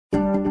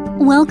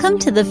Welcome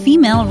to the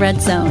Female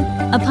Red Zone,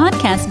 a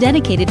podcast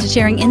dedicated to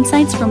sharing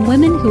insights from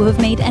women who have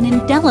made an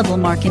indelible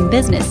mark in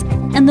business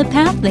and the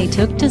path they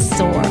took to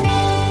soar.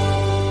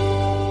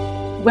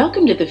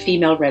 Welcome to the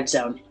Female Red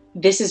Zone.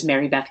 This is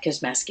Mary Beth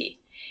Kosmeski.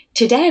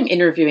 Today I'm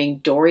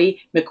interviewing Dorri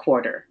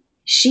McWhorter.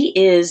 She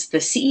is the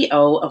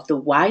CEO of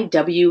the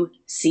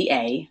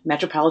YWCA,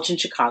 Metropolitan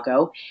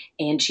Chicago,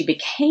 and she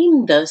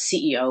became the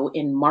CEO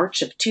in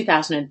March of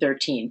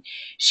 2013.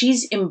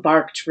 She's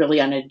embarked really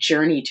on a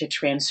journey to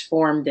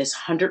transform this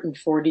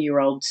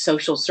 140-year-old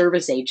social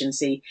service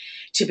agency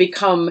to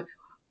become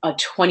a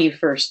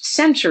 21st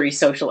century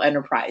social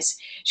enterprise.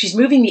 She's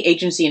moving the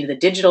agency into the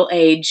digital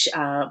age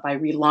by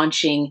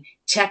relaunching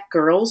Tech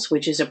Girls,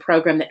 which is a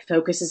program that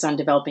focuses on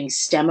developing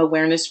STEM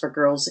awareness for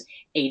girls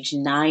age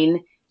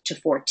 9 to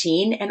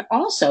 14, and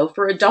also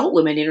for adult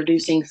women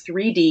introducing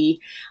 3D,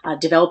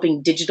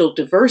 developing digital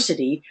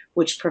diversity,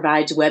 which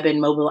provides web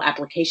and mobile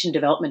application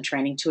development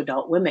training to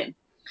adult women.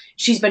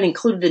 She's been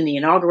included in the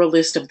inaugural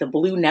list of the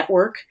Blue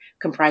Network,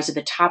 comprised of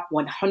the top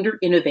 100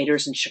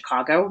 innovators in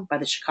Chicago by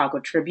the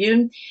Chicago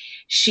Tribune.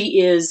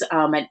 She is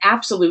an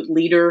absolute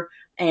leader,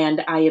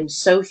 and I am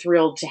so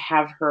thrilled to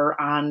have her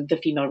on the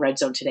Female Red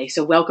Zone today.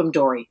 So welcome,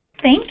 Dorri.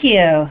 Thank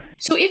you.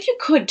 So if you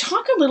could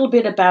talk a little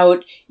bit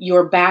about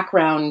your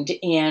background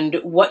and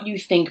what you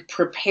think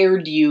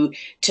prepared you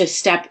to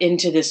step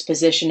into this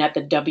position at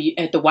the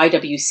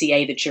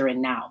YWCA that you're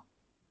in now.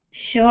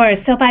 Sure.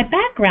 So by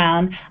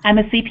background, I'm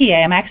a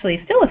CPA. I'm actually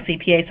still a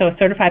CPA, so a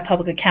certified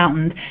public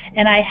accountant.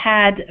 And I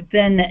had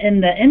been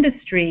in the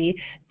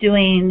industry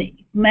doing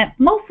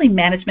mostly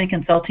management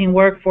consulting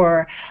work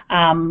for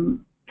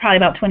probably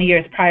about 20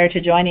 years prior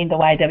to joining the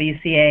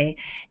YWCA.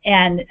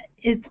 And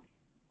it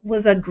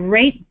was a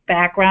great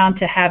background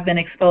to have been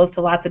exposed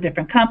to lots of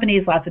different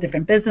companies, lots of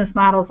different business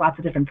models, lots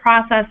of different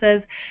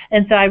processes.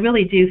 And so I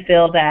really do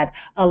feel that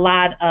a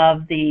lot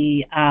of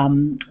the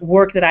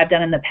work that I've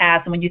done in the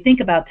past, and when you think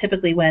about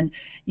typically when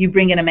you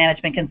bring in a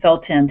management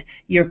consultant,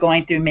 you're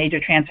going through major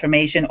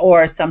transformation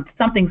or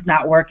something's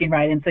not working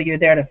right, and so you're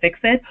there to fix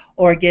it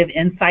or give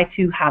insight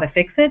to how to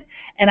fix it.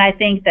 And I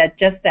think that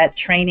just that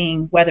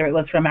training, whether it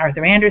was from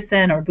Arthur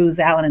Andersen or Booz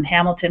Allen in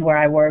Hamilton where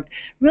I worked,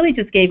 really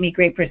just gave me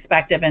great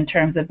perspective in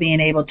terms of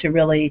being able to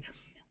really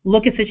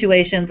look at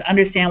situations,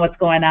 understand what's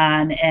going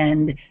on,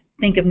 and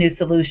think of new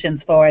solutions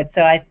for it.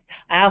 So I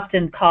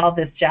often call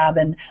this job,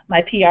 and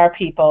my PR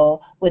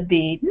people would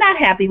be not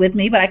happy with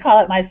me, but I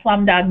call it my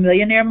Slumdog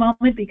Millionaire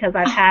moment because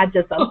I've had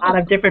just a lot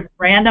of different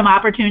random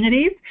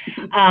opportunities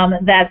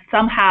that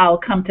somehow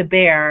come to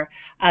bear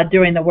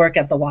during the work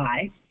at the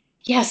Y.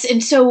 Yes,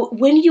 and so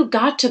when you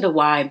got to the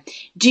Y,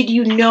 did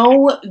you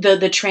know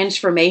the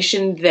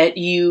transformation that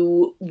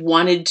you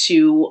wanted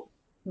to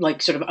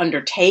sort of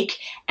undertake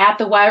at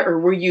the Y, or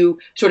were you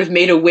sort of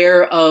made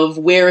aware of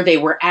where they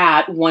were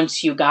at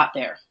once you got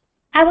there?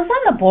 I was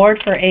on the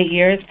board for 8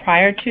 years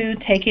prior to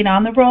taking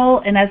on the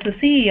role, and as the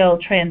CEO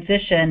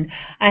transitioned,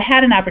 I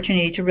had an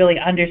opportunity to really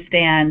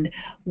understand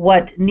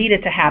what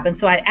needed to happen.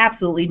 So I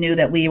absolutely knew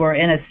that we were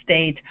in a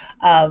state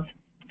of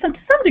some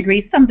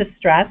degree, some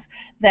distress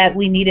that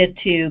we needed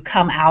to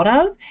come out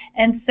of.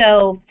 And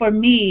so for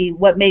me,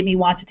 what made me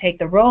want to take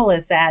the role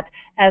is that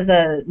as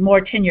a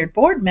more tenured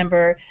board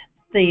member,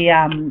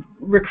 the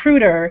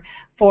recruiter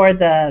for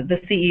the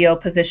CEO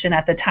position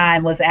at the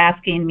time was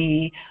asking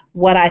me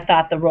what I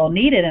thought the role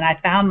needed, and I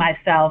found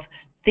myself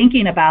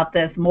thinking about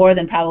this more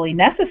than probably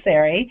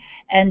necessary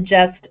and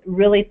just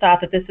really thought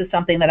that this is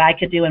something that I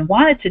could do and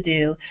wanted to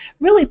do,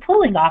 really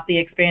pulling off the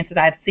experience that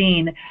I've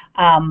seen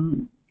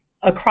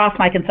across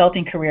my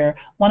consulting career.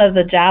 One of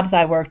the jobs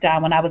I worked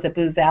on when I was at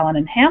Booz Allen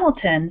in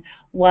Hamilton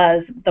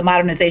was the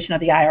modernization of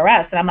the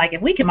IRS. And I'm like,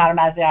 if we can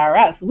modernize the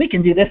IRS, we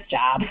can do this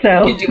job.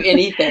 So you can do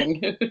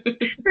anything.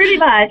 Pretty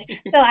much.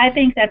 So I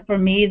think that for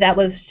me, that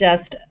was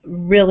just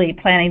really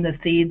planting the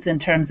seeds in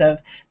terms of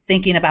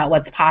thinking about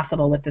what's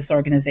possible with this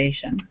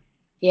organization.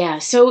 Yeah.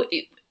 So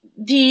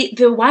the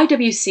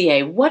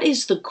YWCA, what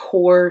is the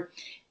core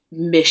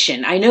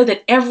mission? I know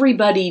that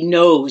everybody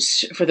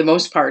knows, for the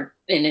most part,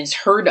 and has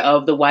heard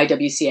of the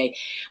YWCA,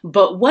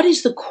 but what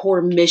is the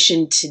core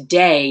mission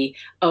today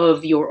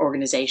of your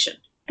organization?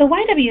 The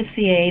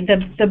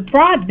YWCA, the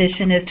broad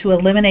mission is to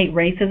eliminate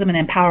racism and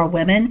empower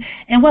women.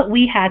 And what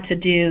we had to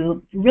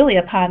do, really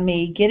upon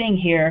me getting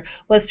here,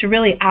 was to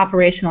really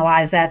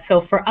operationalize that.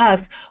 So for us,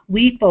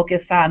 we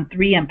focus on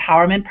 3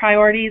 empowerment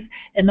priorities,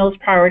 and those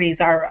priorities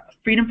are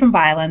freedom from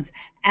violence,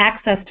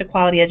 access to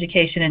quality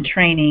education and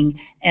training,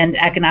 and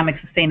economic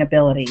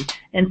sustainability.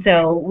 And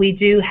so we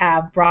do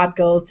have broad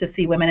goals to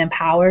see women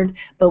empowered,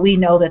 but we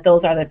know that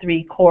those are the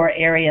 3 core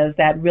areas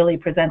that really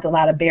present a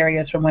lot of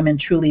barriers from women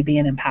truly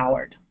being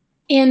empowered.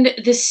 And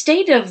the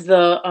state of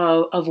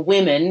of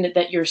women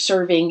that you're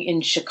serving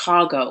in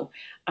Chicago,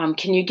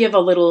 can you give a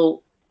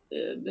little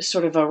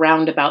sort of a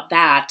round about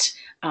that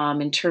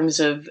in terms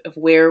of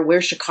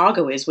where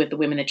Chicago is with the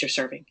women that you're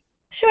serving?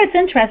 Sure, it's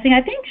interesting.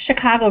 I think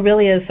Chicago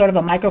really is sort of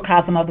a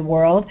microcosm of the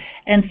world.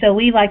 And so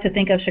we like to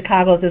think of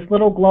Chicago as this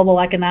little global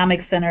economic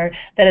center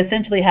that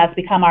essentially has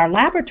become our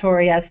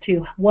laboratory as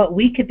to what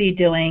we could be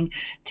doing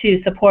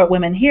to support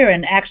women here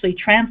and actually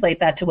translate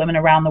that to women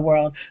around the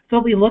world. So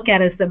what we look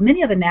at is that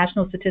many of the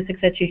national statistics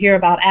that you hear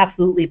about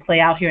absolutely play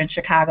out here in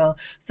Chicago.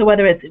 So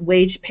whether it's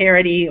wage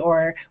parity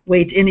or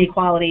wage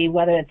inequality,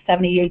 whether it's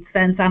 78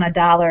 cents on a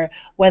dollar,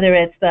 whether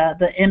it's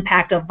the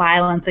impact of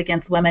violence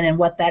against women and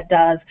what that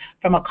does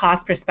from a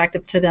cost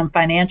perspective to them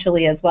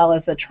financially, as well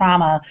as the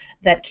trauma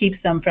that keeps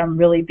them from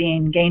really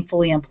being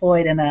gainfully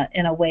employed in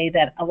a way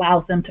that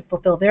allows them to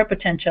fulfill their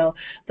potential.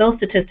 Those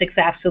statistics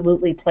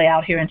absolutely play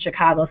out here in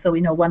Chicago. So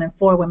we know 1 in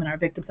 4 women are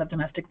victims of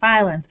domestic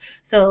violence.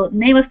 So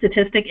name a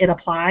statistic, it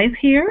applies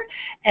here.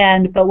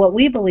 But what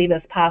we believe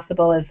is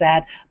possible is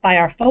that by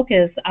our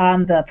focus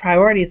on the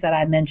priorities that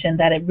I mentioned,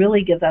 that it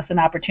really gives us an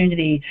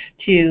opportunity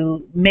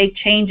to make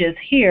changes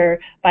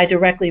here by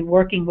directly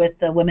working with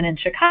the women in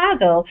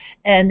Chicago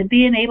and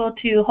being able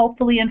to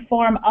hopefully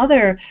inform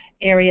other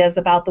areas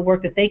about the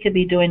work that they could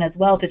be doing as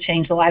well to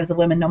change the lives of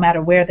women no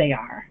matter where they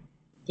are.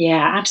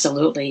 Yeah,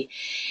 absolutely.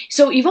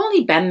 So you've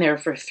only been there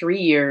for 3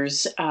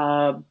 years,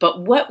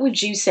 but what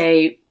would you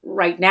say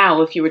right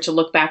now, if you were to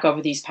look back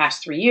over these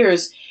past 3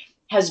 years,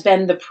 has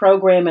been the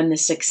program and the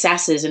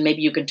successes, and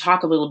maybe you can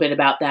talk a little bit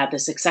about that, the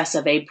success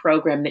of a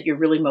program that you're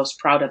really most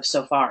proud of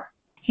so far?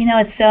 You know,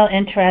 it's so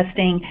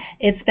interesting.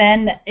 It's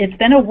been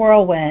a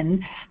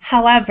whirlwind.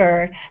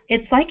 However,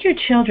 it's like your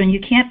children. You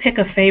can't pick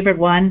a favorite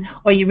one,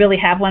 or you really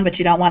have one, but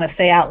you don't want to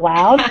say out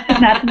loud,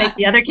 not to make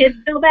the other kids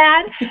feel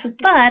bad.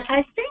 But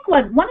I think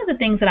one of the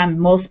things that I'm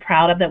most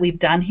proud of that we've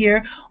done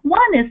here,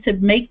 one is to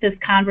make this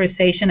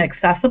conversation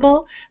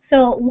accessible.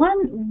 So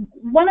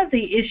one of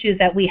the issues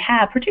that we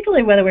have,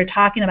 particularly whether we're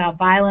talking about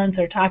violence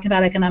or talking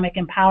about economic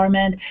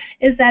empowerment,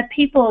 is that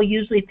people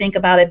usually think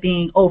about it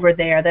being over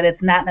there, that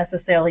it's not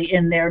necessarily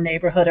in their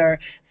neighborhood or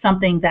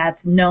something that's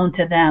known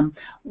to them.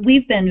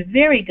 We've been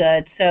very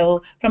good.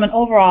 So from an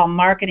overall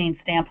marketing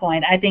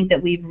standpoint, I think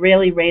that we've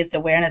really raised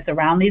awareness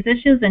around these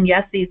issues. And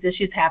yes, these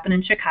issues happen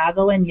in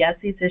Chicago, and yes,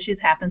 these issues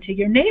happen to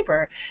your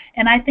neighbor.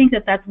 And I think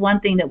that that's one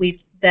thing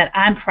that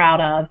I'm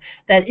proud of,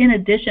 that in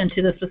addition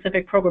to the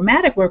specific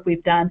programmatic work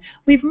we've done,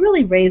 we've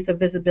really raised the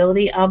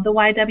visibility of the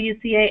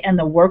YWCA and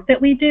the work that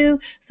we do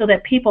so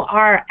that people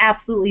are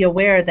absolutely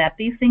aware that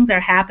these things are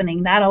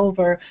happening not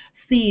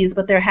overseas,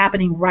 but they're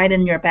happening right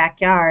in your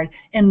backyard.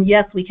 And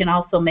yes, we can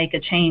also make a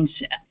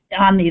change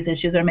on these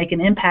issues or make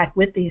an impact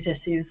with these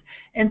issues.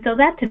 And so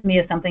that to me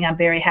is something I'm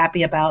very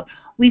happy about.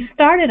 We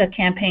started a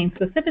campaign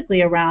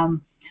specifically around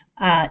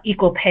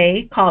equal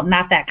pay called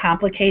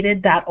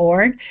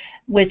notthatcomplicated.org,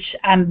 which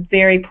I'm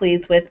very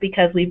pleased with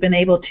because we've been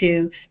able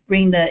to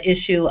bring the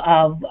issue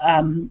of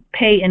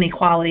pay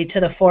inequality to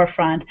the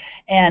forefront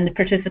and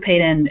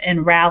participate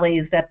in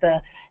rallies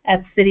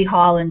at City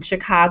Hall in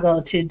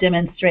Chicago to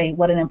demonstrate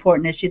what an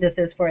important issue this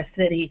is for a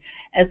city,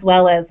 as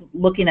well as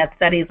looking at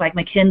studies like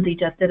McKinsey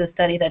just did a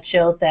study that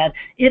shows that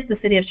if the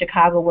city of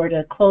Chicago were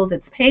to close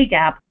its pay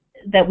gap,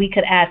 that we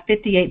could add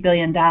 $58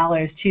 billion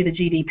to the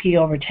GDP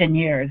over 10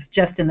 years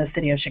just in the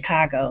city of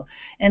Chicago.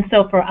 And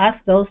so for us,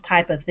 those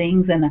type of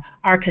things and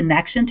our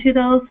connection to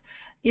those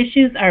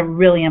issues are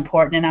really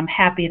important. And I'm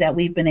happy that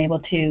we've been able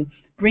to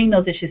bring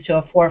those issues to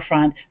a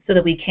forefront so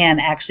that we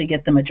can actually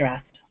get them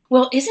addressed.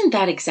 Well, isn't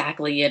that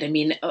exactly it? I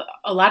mean,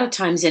 a lot of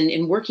times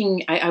in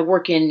working, I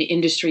work in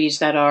industries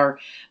that are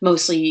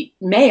mostly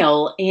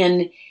male,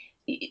 and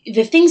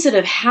the things that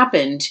have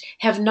happened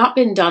have not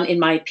been done, in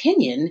my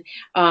opinion,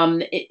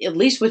 at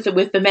least with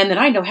the men that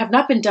I know, have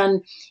not been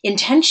done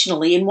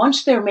intentionally. And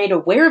once they're made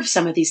aware of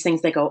some of these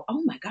things, they go,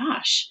 "Oh my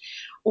gosh,"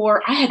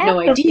 or "I had no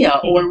idea,"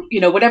 or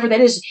whatever that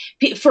is.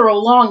 For a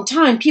long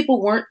time,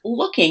 people weren't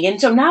looking,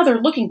 and so now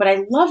they're looking. But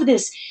I love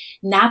this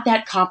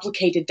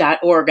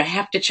notthatcomplicated.org. I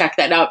have to check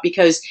that out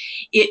because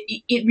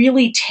it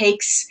really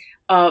takes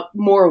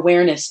more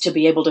awareness to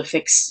be able to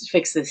fix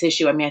this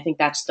issue. I mean, I think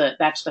that's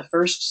the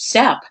first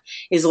step,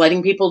 is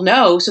letting people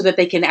know so that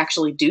they can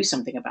actually do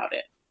something about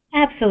it.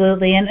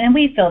 Absolutely, and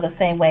we feel the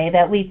same way,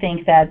 that we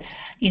think that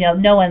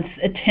no one's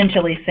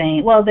intentionally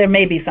saying, well, there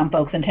may be some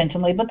folks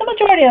intentionally, but the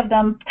majority of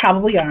them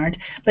probably aren't,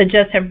 but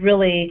just have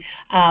really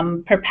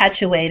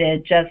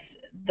perpetuated just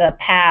the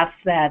paths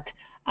that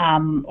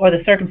or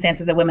the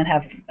circumstances that women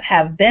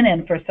have been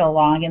in for so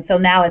long. And so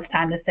now it's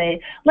time to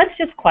say, let's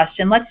just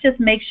question, let's just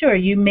make sure.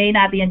 You may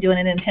not be doing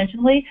it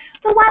intentionally,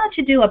 but why don't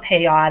you do a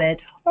pay audit?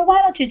 Or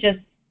why don't you just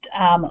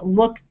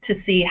look to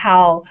see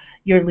how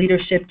your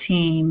leadership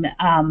team,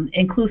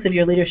 inclusive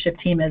your leadership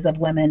team is of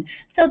women.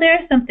 So there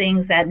are some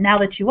things that now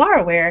that you are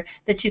aware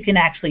that you can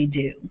actually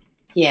do.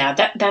 Yeah,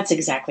 that's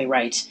exactly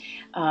right.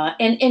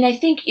 And I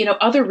think,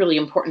 other really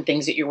important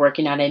things that you're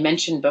working on, I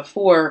mentioned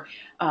before,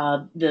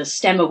 the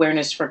STEM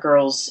awareness for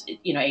girls,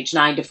 age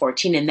 9 to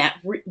 14, and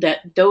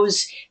that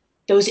those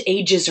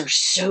ages are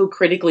so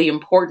critically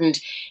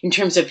important in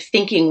terms of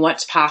thinking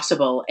what's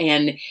possible.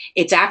 And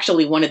it's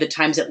actually one of the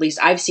times, at least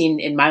I've seen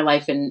in my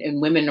life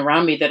and women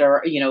around me that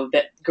are,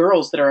 that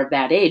girls that are of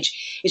that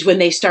age, is when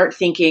they start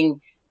thinking,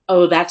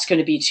 oh, that's going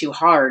to be too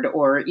hard,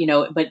 or,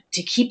 but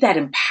to keep that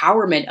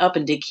empowerment up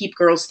and to keep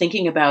girls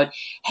thinking about,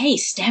 hey,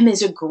 STEM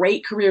is a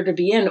great career to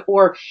be in,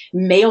 or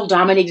male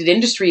dominated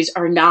industries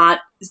are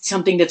not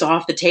something that's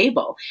off the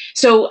table.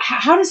 So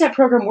how does that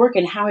program work,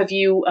 and how have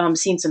you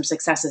seen some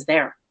successes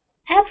there?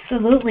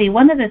 Absolutely.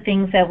 One of the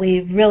things that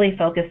we've really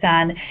focused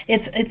on,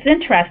 it's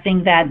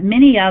interesting that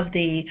many of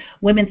the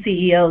women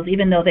CEOs,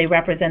 even though they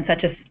represent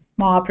such a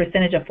small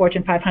percentage of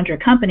Fortune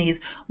 500 companies,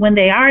 when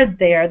they are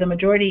there, the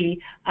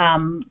majority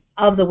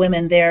of the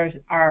women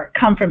there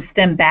come from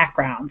STEM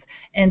backgrounds.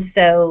 And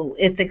so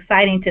it's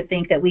exciting to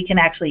think that we can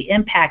actually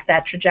impact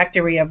that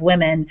trajectory of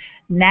women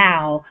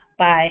now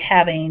by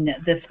having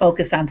this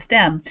focus on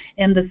STEM.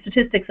 And the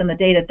statistics and the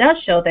data does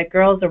show that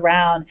girls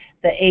around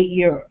the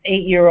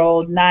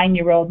 8-year-old,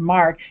 9-year-old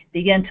mark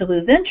begin to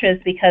lose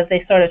interest because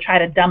they sort of try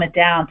to dumb it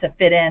down to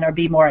fit in or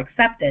be more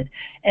accepted.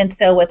 And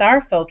so with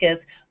our focus,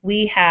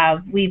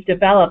 we've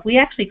developed, we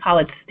actually call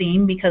it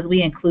STEAM because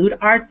we include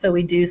arts, so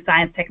we do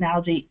science,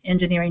 technology,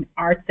 engineering,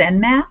 arts,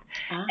 and math.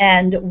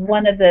 And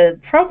one of the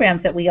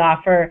programs that we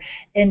offer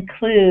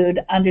include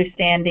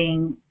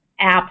understanding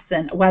apps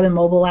and web and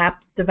mobile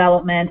app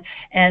development,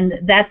 and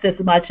that's as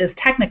much as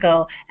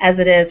technical as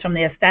it is from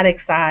the aesthetic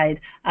side.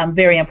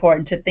 Very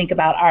important to think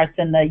about arts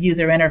and the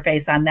user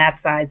interface on that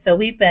side. So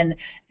we've been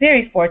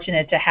very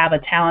fortunate to have a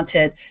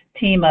talented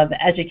team of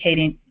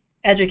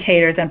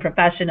educators and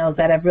professionals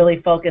that have really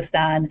focused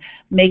on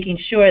making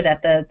sure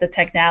that the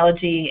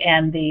technology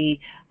and the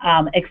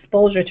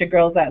exposure to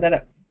girls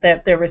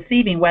that they're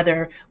receiving,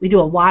 whether we do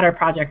a water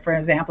project, for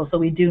example, so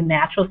we do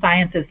natural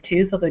sciences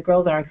too, so the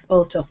girls are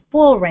exposed to a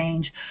full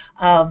range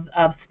of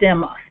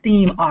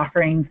STEAM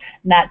offerings,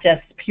 not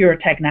just pure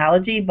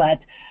technology, but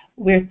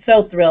we're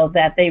so thrilled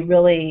that they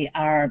really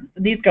are,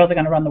 these girls are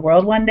going to run the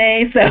world one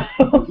day,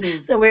 so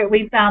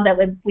we found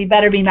that we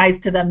better be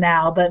nice to them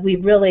now, but we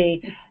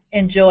really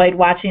enjoyed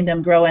watching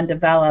them grow and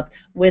develop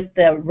with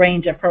the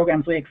range of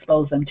programs we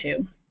expose them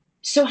to.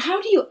 So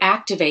how do you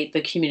activate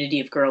the community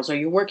of girls? Are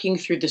you working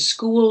through the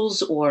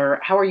schools, or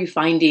how are you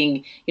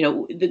finding,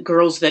 the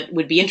girls that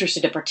would be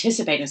interested to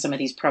participate in some of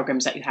these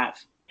programs that you have?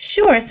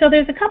 Sure. So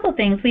there's a couple of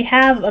things. We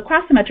have,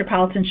 across the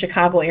metropolitan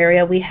Chicago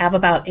area, we have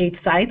about 8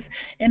 sites,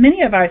 and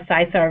many of our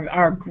sites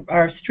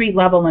are street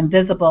level and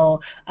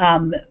visible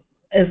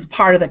as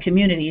part of the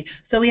community.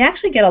 So we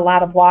actually get a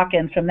lot of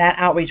walk-ins from that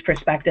outreach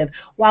perspective.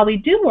 While we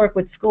do work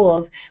with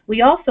schools,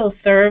 we also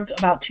served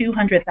about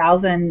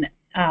 200,000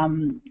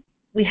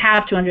 we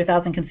have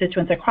 200,000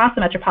 constituents across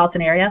the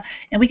metropolitan area,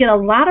 and we get a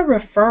lot of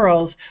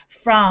referrals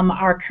from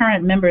our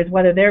current members,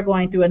 whether they're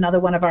going through another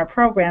one of our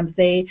programs.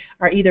 They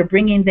are either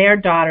bringing their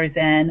daughters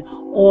in,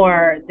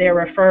 or they're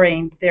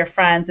referring their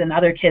friends and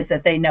other kids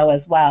that they know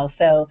as well.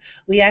 So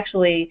we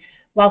actually,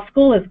 while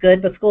school is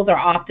good, but schools are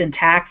often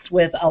taxed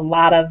with a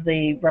lot of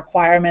the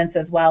requirements,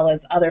 as well as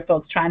other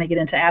folks trying to get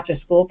into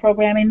after-school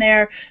programming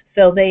there.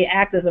 So they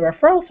act as a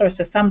referral source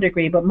to some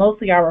degree, but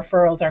mostly our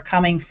referrals are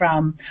coming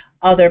from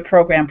other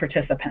program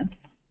participants.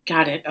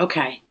 Got it.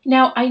 Okay.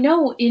 Now, I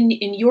know in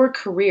your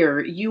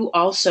career, you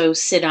also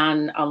sit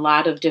on a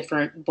lot of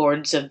different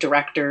boards of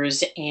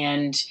directors,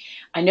 and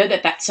I know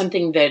that that's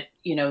something that,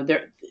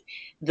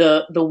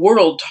 the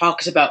world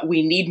talks about.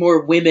 We need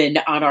more women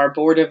on our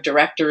board of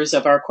directors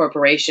of our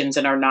corporations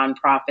and our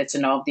nonprofits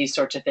and all of these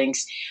sorts of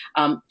things.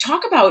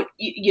 Talk about,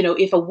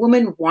 if a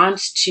woman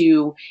wants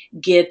to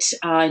get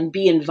and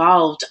be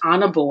involved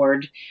on a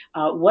board,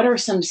 what are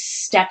some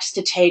steps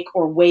to take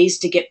or ways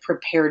to get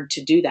prepared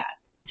to do that?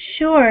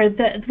 Sure.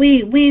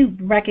 We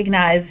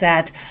recognize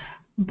that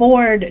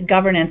board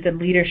governance and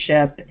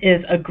leadership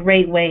is a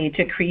great way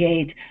to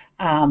create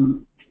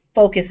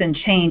focus and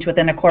change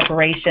within a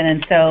corporation.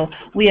 And so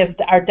we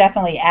are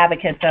definitely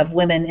advocates of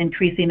women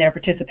increasing their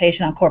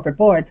participation on corporate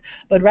boards,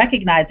 but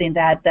recognizing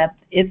that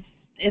it's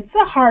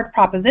a hard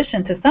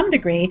proposition to some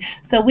degree.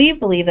 So we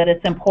believe that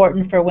it's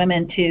important for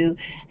women to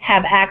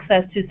have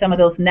access to some of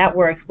those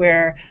networks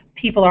where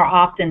people are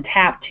often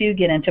tapped to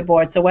get into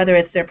boards. So whether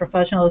it's their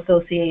professional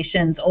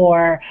associations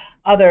or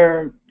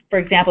other, for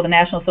example, the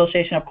National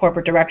Association of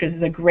Corporate Directors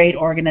is a great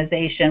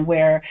organization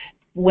where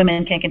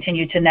women can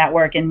continue to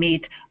network and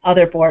meet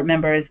other board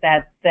members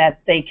that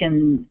they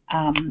can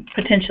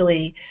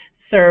potentially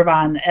serve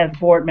on as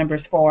board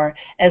members for,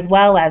 as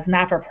well as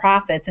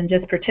not-for-profits, and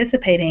just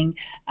participating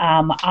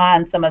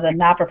on some of the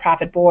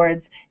not-for-profit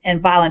boards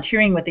and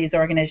volunteering with these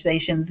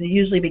organizations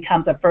usually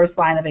becomes a first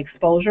line of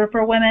exposure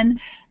for women,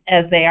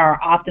 as they are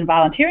often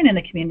volunteering in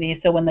the community.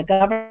 So when the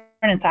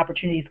governance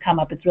opportunities come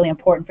up, it's really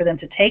important for them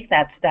to take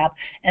that step.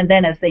 And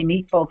then as they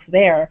meet folks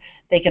there,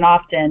 they can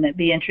often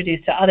be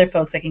introduced to other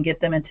folks that can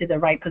get them into the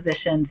right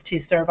positions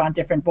to serve on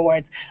different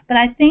boards. But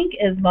I think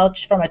as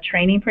much from a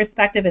training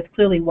perspective, it's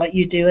clearly what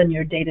you do in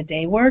your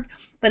day-to-day work,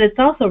 but it's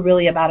also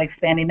really about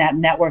expanding that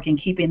network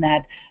and keeping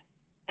that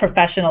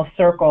professional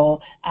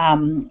circle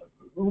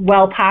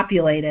well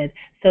populated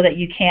so that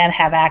you can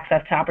have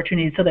access to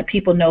opportunities, so that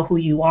people know who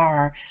you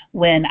are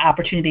when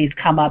opportunities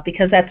come up,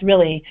 because that's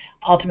really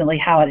ultimately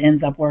how it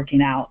ends up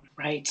working out.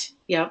 Right.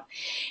 Yep.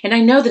 And I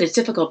know that it's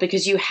difficult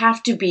because you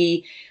have to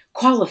be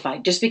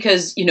qualified. Just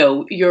because,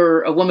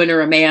 you're a woman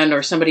or a man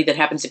or somebody that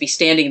happens to be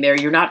standing there,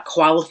 you're not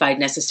qualified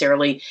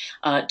necessarily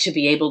to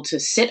be able to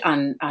sit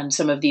on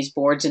some of these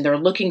boards, and they're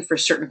looking for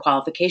certain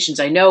qualifications.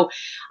 I know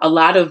a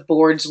lot of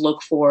boards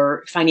look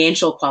for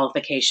financial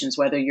qualifications,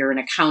 whether you're an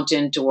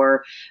accountant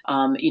or,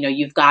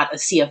 you've got a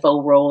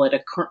CFO role at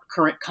a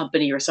current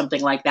company or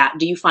something like that.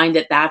 Do you find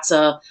that that's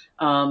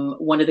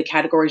one of the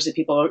categories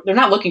that they're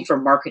not looking for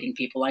marketing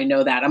people? I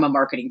know that. I'm a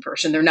marketing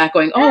person. They're not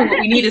going, oh, what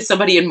we need is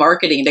somebody in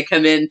marketing to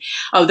come in.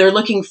 Oh, they're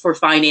looking for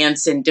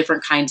finance and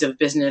different kinds of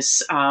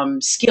business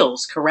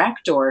skills,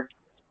 correct? Or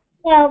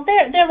well,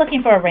 they're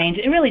looking for a range.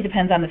 It really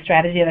depends on the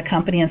strategy of the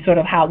company and sort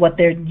of what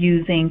they're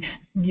using,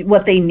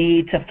 what they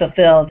need to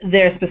fulfill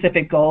their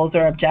specific goals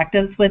or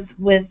objectives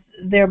with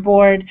their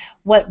board.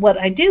 What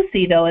I do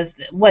see, though, is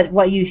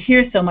what you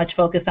hear so much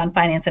focus on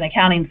finance and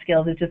accounting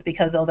skills is just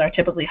because those are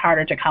typically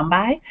harder to come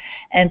by.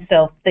 And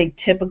so they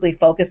typically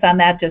focus on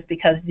that just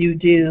because you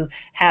do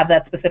have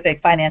that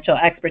specific financial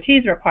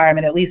expertise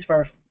requirement, at least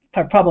for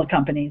public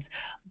companies.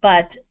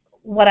 But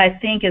what I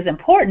think is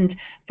important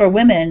for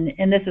women,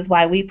 and this is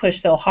why we push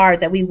so hard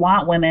that we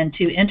want women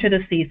to enter the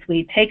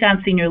C-suite, take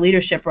on senior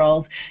leadership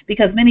roles,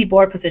 because many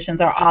board positions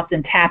are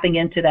often tapping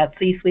into that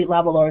C-suite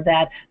level, or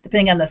that,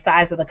 depending on the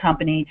size of the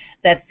company,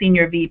 that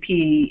senior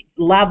VP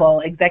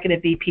level,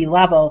 executive VP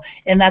level.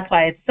 And that's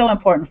why it's so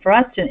important for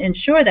us to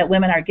ensure that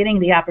women are getting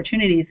the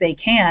opportunities they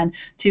can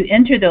to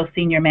enter those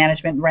senior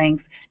management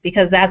ranks,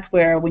 because that's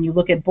where, when you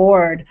look at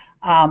board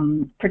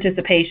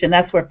participation,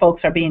 that's where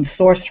folks are being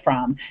sourced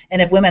from.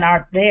 And if women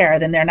aren't there,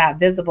 then they're not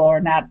visible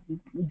or not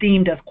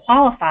deemed as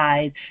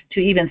qualified to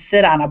even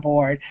sit on a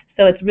board.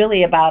 So it's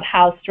really about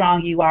how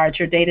strong you are at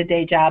your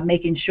day-to-day job,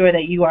 making sure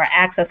that you are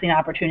accessing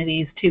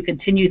opportunities to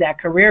continue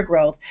that career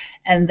growth,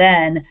 and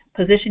then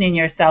positioning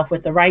yourself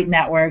with the right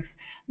networks,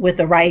 with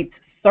the right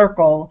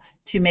circle,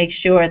 to make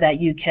sure that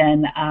you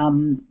can,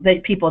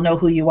 that people know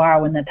who you are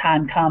when the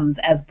time comes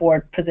as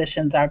board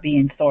positions are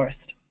being sourced.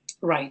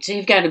 Right. So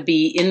you've got to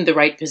be in the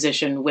right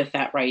position with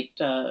that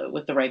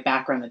with the right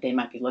background that they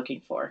might be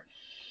looking for.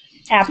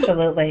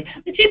 Absolutely.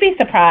 But you'd be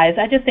surprised.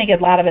 I just think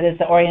a lot of it is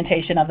the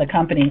orientation of the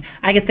company.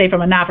 I could say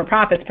from a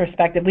not-for-profits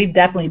perspective, we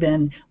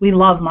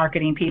love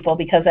marketing people,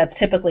 because that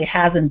typically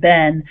hasn't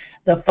been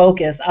the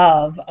focus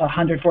of a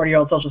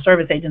 140-year-old social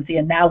service agency,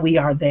 and now we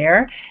are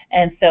there.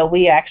 And so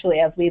we actually,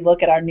 as we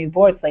look at our new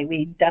board slate,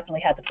 we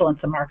definitely had to pull in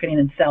some marketing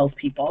and sales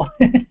people.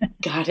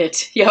 Got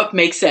it. Yep.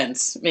 Makes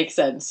sense.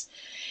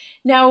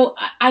 Now,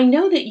 I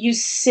know that you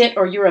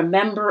you're a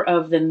member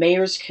of the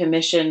Mayor's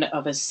Commission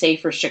of a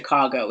Safer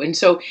Chicago. And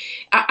so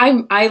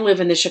I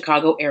live in the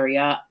Chicago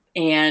area,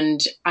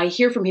 and I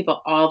hear from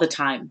people all the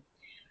time,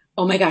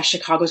 oh my gosh,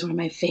 Chicago is one of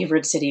my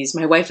favorite cities.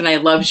 My wife and I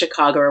love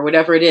Chicago, or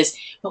whatever it is.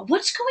 But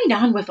what's going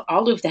on with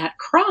all of that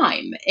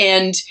crime?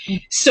 And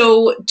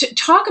so to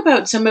talk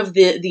about some of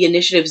the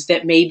initiatives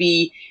that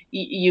maybe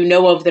you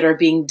know of that are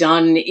being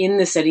done in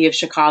the city of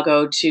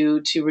Chicago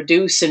to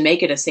reduce and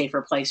make it a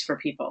safer place for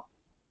people.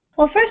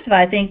 Well, first of all,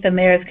 I think the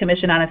Mayor's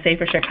Commission on a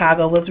Safer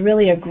Chicago was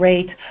really a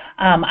great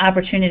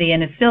opportunity,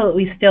 and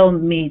we still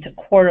meet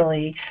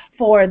quarterly,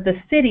 for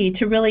the city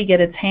to really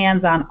get its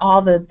hands on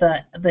all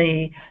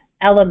the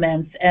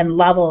elements and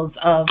levels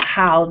of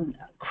how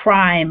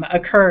crime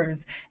occurs,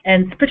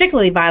 and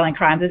particularly violent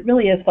crimes. It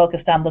really is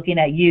focused on looking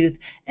at youth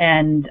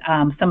and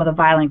some of the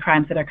violent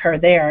crimes that occur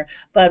there.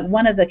 But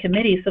one of the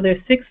committees, so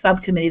there's 6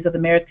 subcommittees of the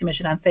Mayor's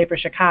Commission on Safer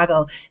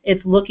Chicago,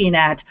 it's looking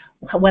at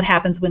what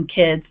happens when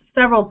kids,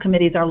 several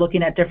committees are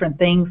looking at different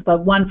things,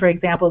 but one, for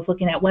example, is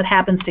looking at what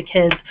happens to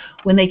kids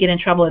when they get in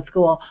trouble at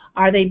school.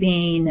 Are they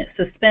being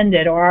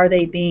suspended, or are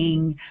they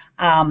being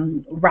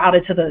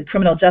routed to the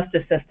criminal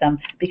justice system?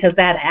 Because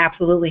that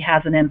absolutely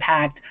has an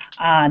impact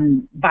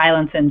on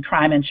violence and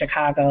crime in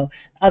Chicago.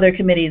 Other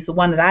committees, the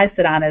one that I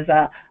sit on is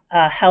a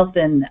health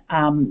and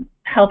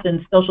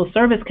social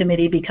service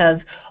committee, because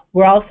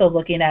we're also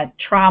looking at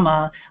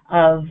trauma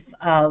of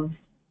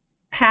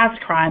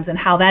past crimes and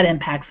how that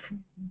impacts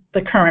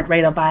the current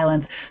rate of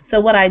violence.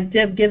 So what I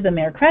did give the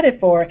mayor credit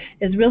for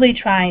is really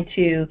trying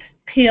to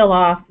peel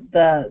off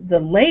the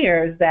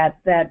layers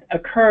that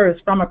occurs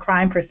from a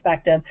crime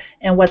perspective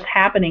and what's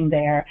happening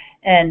there,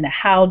 and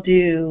how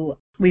do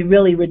we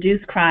really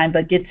reduce crime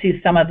but get to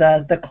some of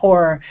the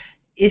core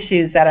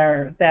issues that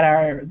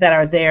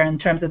are there in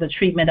terms of the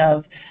treatment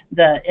of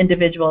the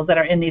individuals that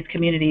are in these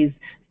communities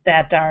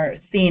that are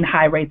seeing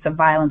high rates of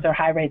violence or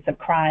high rates of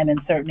crime in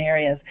certain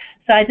areas.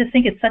 So I just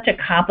think it's such a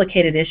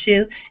complicated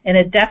issue, and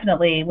it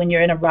definitely, when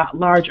you're in a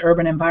large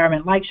urban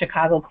environment like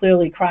Chicago,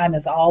 clearly crime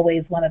is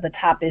always one of the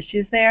top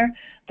issues there.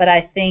 But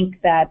I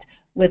think that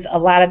with a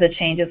lot of the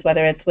changes,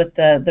 whether it's with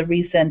the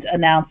recent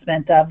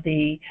announcement of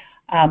the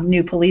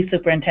new police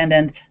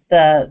superintendent,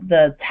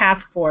 the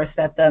task force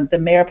that the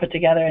mayor put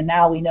together, and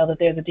now we know that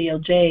there's a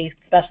DOJ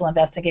special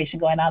investigation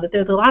going on, that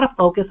there's a lot of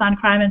focus on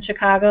crime in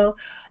Chicago,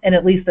 and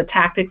at least the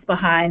tactics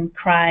behind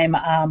crime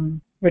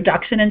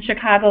reduction in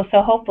Chicago.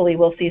 So hopefully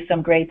we'll see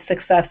some great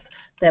success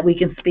that we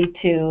can speak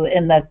to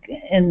in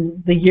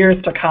the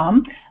years to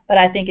come. But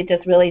I think it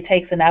just really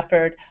takes an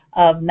effort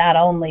of not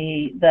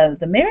only the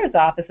mayor's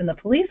office and the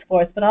police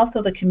force, but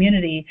also the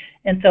community.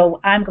 And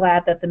so I'm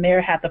glad that the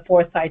mayor had the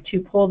foresight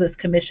to pull this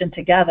commission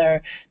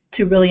together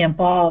to really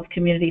involve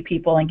community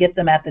people and get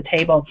them at the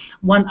table.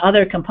 One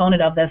other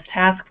component of this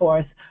task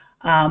force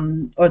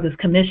or this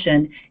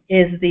commission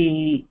is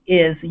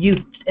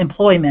youth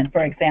employment,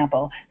 for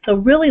example. So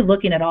really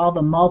looking at all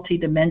the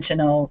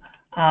multidimensional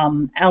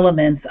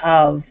elements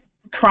of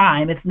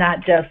crime. It's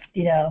not just,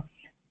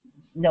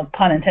 no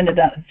pun intended,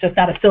 it's just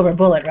not a silver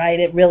bullet, right?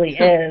 It really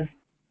is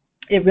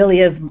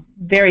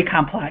very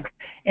complex.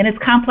 And it's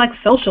complex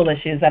social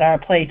issues that are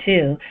at play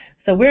too.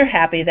 So we're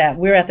happy that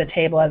we're at the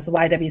table as the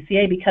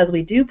YWCA because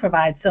we do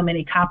provide so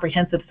many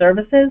comprehensive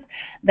services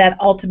that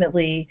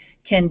ultimately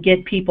can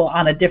get people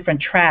on a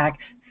different track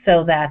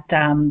so that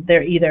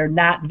they're either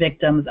not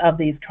victims of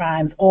these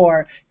crimes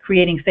or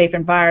creating safe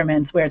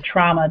environments where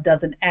trauma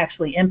doesn't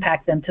actually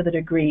impact them to the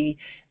degree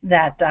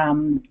that,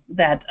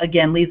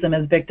 again, leaves them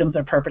as victims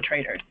or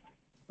perpetrators.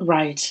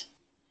 Right.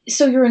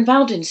 So you're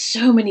involved in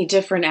so many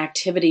different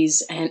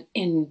activities and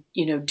in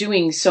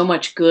doing so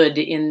much good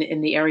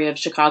in the area of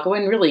Chicago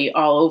and really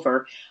all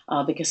over,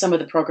 because some of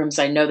the programs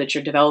I know that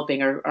you're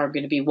developing are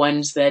going to be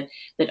ones that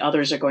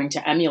others are going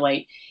to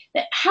emulate.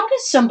 How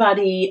does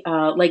somebody,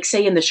 like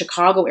say in the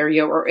Chicago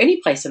area or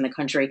any place in the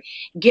country,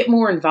 get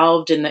more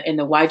involved in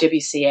the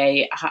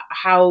YWCA?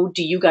 How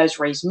do you guys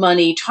raise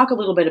money? Talk a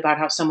little bit about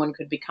how someone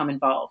could become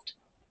involved.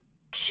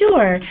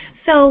 Sure.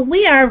 So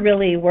we are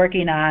really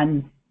working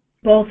on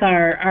both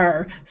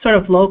our sort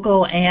of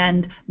local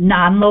and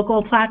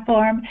non-local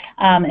platform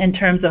in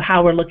terms of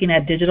how we're looking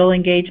at digital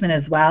engagement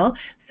as well.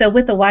 So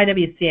with the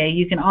YWCA,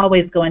 you can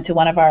always go into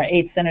one of our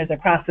 8 centers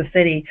across the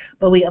city,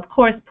 but we of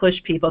course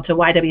push people to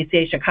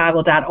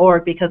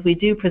ywcachicago.org because we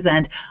do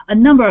present a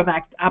number of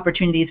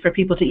opportunities for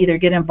people to either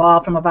get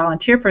involved from a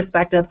volunteer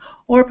perspective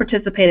or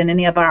participate in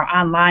any of our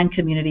online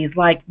communities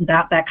like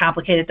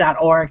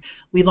notthatcomplicated.org.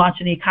 We launched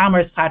an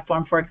e-commerce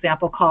platform, for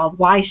example, called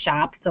Y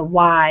Shop, so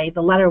Y,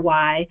 the letter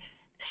Y,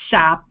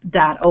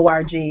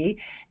 shop.org.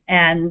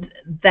 And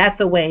that's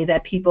a way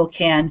that people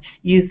can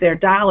use their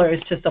dollars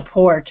to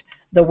support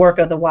the work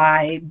of the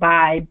Y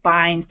by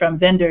buying from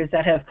vendors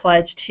that have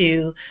pledged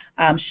to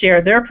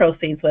share their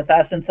proceeds with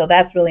us. And so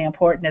that's really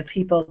important as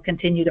people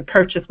continue to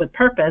purchase with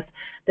purpose.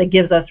 That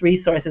gives us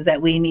resources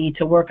that we need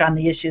to work on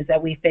the issues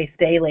that we face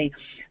daily.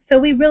 So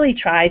we really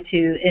try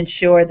to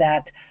ensure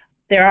that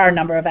there are a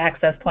number of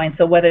access points.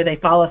 So whether they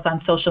follow us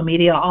on social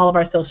media, all of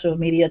our social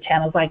media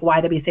channels like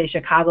YWCA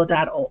Chicago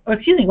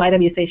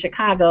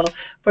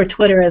for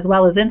Twitter as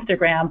well as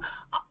Instagram,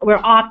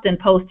 we're often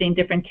posting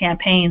different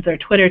campaigns or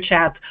Twitter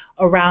chats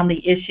around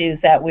the issues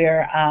that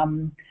we're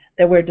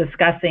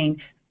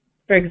discussing.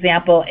 For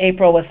example,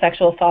 April was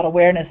Sexual Assault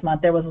Awareness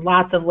Month. There was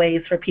lots of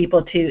ways for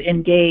people to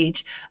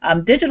engage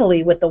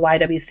digitally with the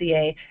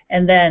YWCA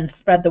and then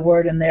spread the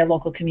word in their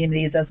local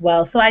communities as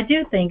well. So I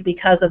do think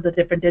because of the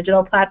different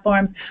digital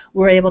platforms,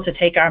 we're able to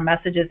take our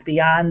messages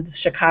beyond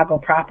Chicago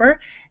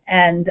proper,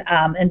 and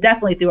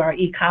definitely through our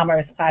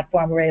e-commerce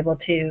platform, we're able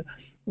to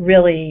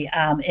really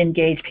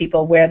engage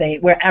people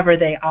wherever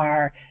they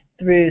are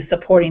through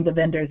supporting the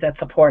vendors that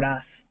support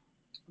us.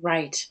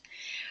 Right.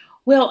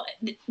 Well,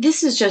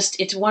 this is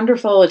it's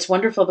wonderful. It's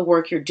wonderful the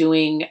work you're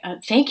doing.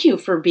 Thank you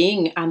for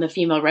being on the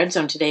Female Red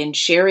Zone today and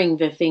sharing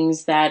the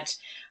things that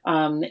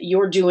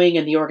you're doing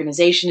and the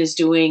organization is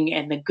doing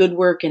and the good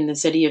work in the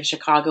city of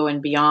Chicago and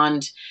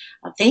beyond.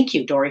 Thank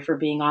you, Dorri, for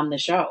being on the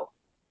show.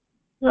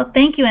 Well,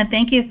 thank you, and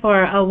thank you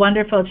for a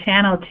wonderful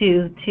channel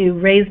to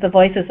raise the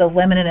voices of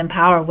women and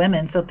empower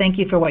women. So thank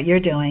you for what you're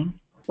doing.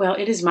 Well,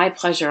 it is my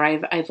pleasure.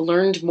 I've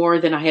learned more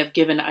than I have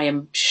given. I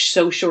am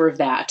so sure of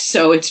that.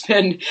 So it's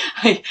been,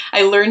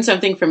 I learned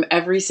something from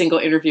every single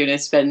interview, and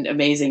it's been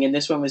amazing. And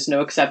this one was no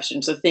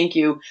exception. So thank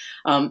you.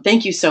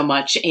 Thank you so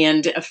much.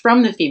 And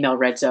from the Female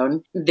Red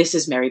Zone, this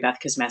is Mary Beth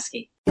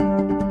Kosmeski.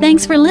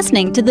 Thanks for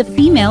listening to The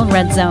Female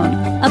Red Zone,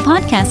 a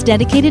podcast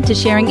dedicated to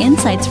sharing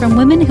insights from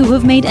women who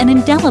have made an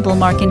indelible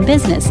mark in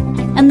business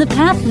and the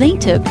path they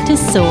took to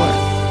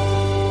soar.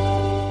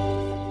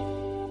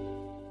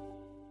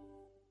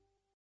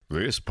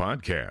 This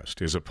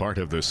podcast is a part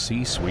of the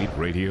C-Suite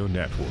Radio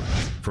Network.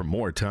 For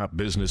more top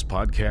business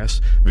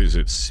podcasts,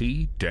 visit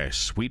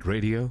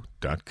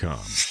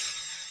c-suiteradio.com.